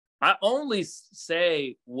I only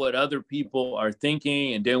say what other people are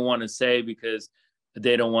thinking and they want to say because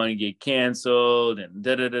they don't want to get canceled and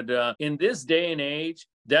da da da da. In this day and age,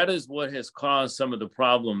 that is what has caused some of the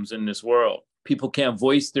problems in this world. People can't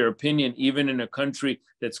voice their opinion, even in a country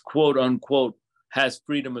that's quote unquote has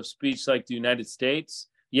freedom of speech like the United States.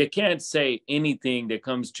 You can't say anything that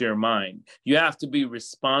comes to your mind. You have to be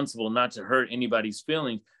responsible not to hurt anybody's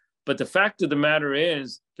feelings. But the fact of the matter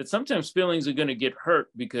is that sometimes feelings are going to get hurt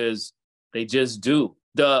because they just do.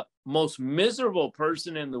 The most miserable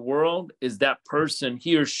person in the world is that person,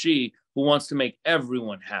 he or she, who wants to make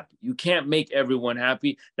everyone happy. You can't make everyone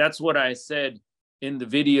happy. That's what I said in the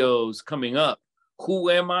videos coming up.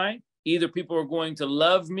 Who am I? Either people are going to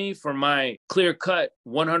love me for my clear-cut,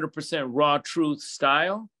 100% raw truth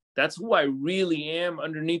style. That's who I really am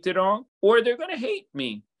underneath it all. Or they're going to hate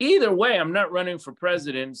me. Either way, I'm not running for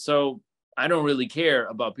president, so I don't really care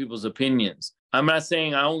about people's opinions. I'm not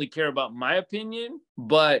saying I only care about my opinion,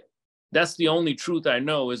 but that's the only truth I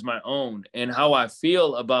know is my own. And how I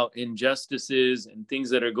feel about injustices and things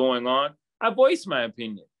that are going on, I voice my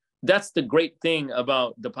opinion. That's the great thing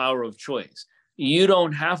about the power of choice. You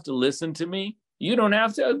don't have to listen to me. You don't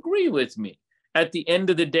have to agree with me. At the end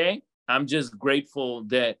of the day, I'm just grateful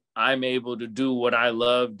that I'm able to do what I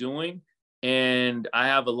love doing. And I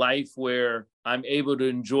have a life where I'm able to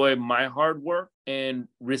enjoy my hard work and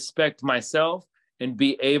respect myself and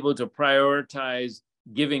be able to prioritize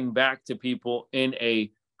giving back to people in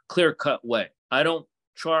a clear-cut way. I don't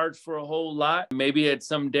charge for a whole lot. Maybe at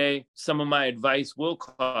some day, some of my advice will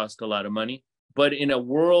cost a lot of money. But in a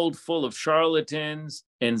world full of charlatans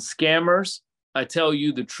and scammers, I tell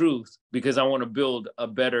you the truth because I want to build a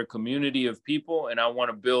better community of people, and I want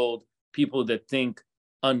to build people that think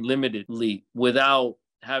unlimitedly without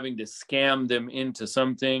having to scam them into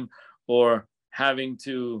something or having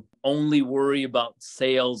to only worry about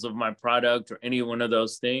sales of my product or any one of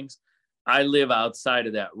those things. I live outside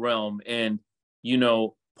of that realm. And, you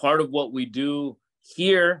know, part of what we do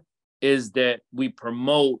here is that we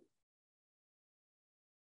promote